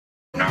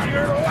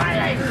You're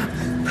lying!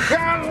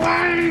 You're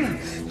lying!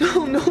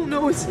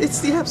 No, it's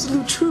the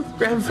absolute truth,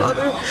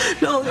 Grandfather.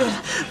 No,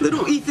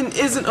 little Ethan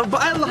isn't a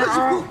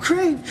biological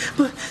crane,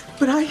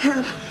 but I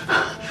have...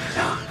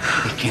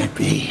 It can't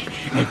be.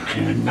 It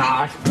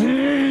cannot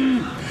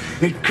be.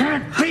 It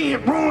can't be.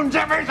 It ruins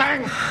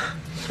everything.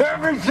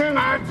 Everything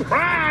I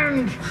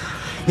planned.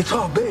 It's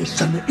all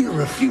based on the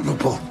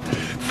irrefutable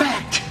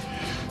fact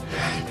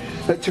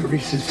that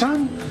Teresa's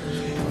son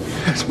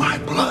has my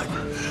blood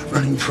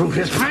running through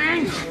his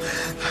veins.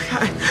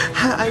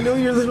 I know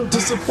you're a little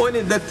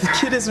disappointed that the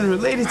kid isn't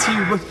related to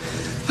you, but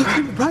look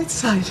on the bright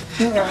side.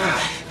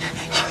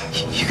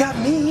 You got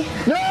me.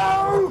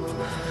 No!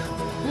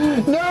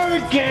 No,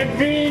 it can't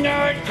be.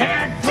 No, it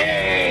can't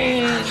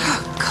be.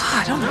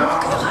 God, oh my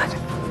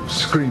God.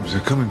 Screams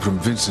are coming from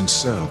Vincent's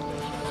cell.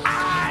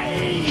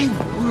 I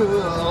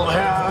will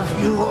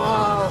have you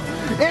all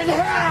in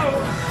hell.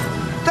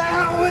 The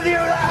hell with you.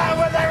 The hell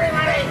with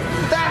everybody.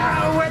 The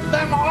hell with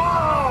them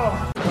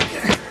all.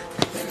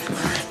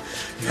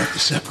 You have to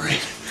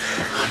separate.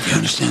 Do you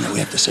understand that we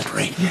have to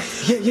separate?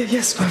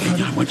 Yes, Grandfather.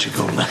 Okay, now I want you to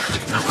go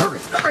left. Now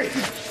hurry.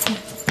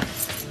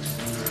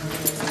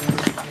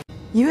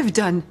 You have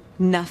done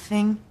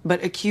nothing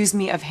but accuse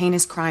me of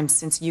heinous crimes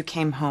since you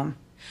came home.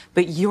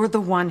 But you're the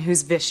one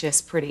who's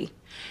vicious, Pretty.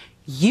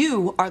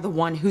 You are the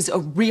one who's a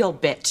real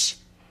bitch.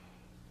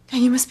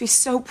 And you must be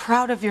so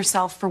proud of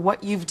yourself for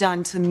what you've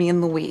done to me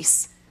and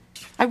Luis.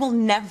 I will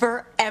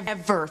never,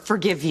 ever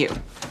forgive you.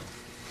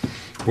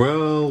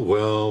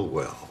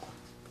 Well.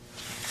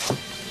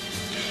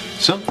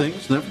 Some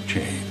things never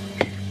change.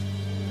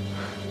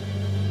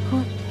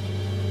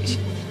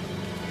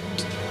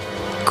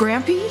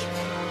 Grampy?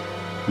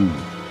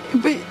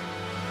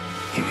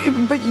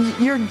 But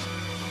you're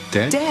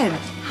Dead? dead.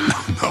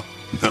 No.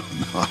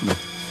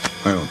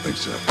 I don't think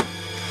so.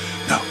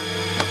 No.